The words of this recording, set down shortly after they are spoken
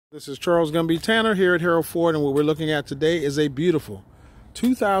This is Charles Gumby Tanner here at Harold Ford, and what we're looking at today is a beautiful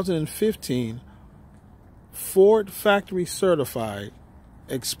 2015 Ford Factory Certified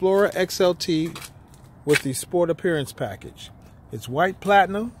Explorer XLT with the Sport Appearance Package. It's white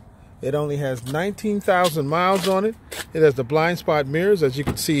platinum. It only has 19,000 miles on it. It has the blind spot mirrors, as you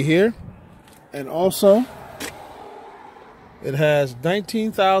can see here. And also, it has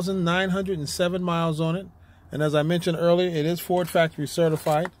 19,907 miles on it. And as I mentioned earlier, it is Ford Factory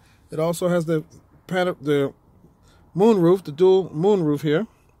Certified. It also has the moonroof, the dual moonroof here.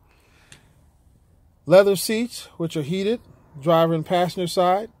 Leather seats, which are heated, driver and passenger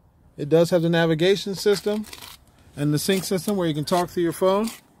side. It does have the navigation system and the sync system where you can talk through your phone.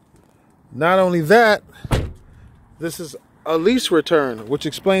 Not only that, this is a lease return, which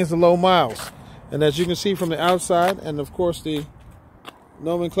explains the low miles. And as you can see from the outside, and of course the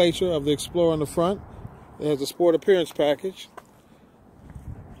nomenclature of the Explorer on the front, it has the Sport Appearance Package.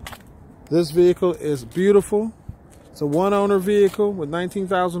 This vehicle is beautiful. It's a one-owner vehicle with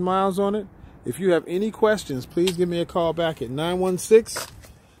 19,000 miles on it. If you have any questions, please give me a call back at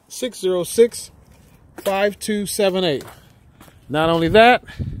 916-606-5278. Not only that,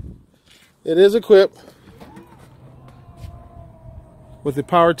 it is equipped with the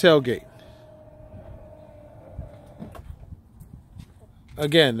power tailgate.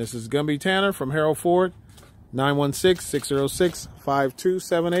 Again, this is Gumby Tanner from Harold Ford,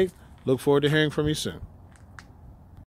 916-606-5278. Look forward to hearing from you soon.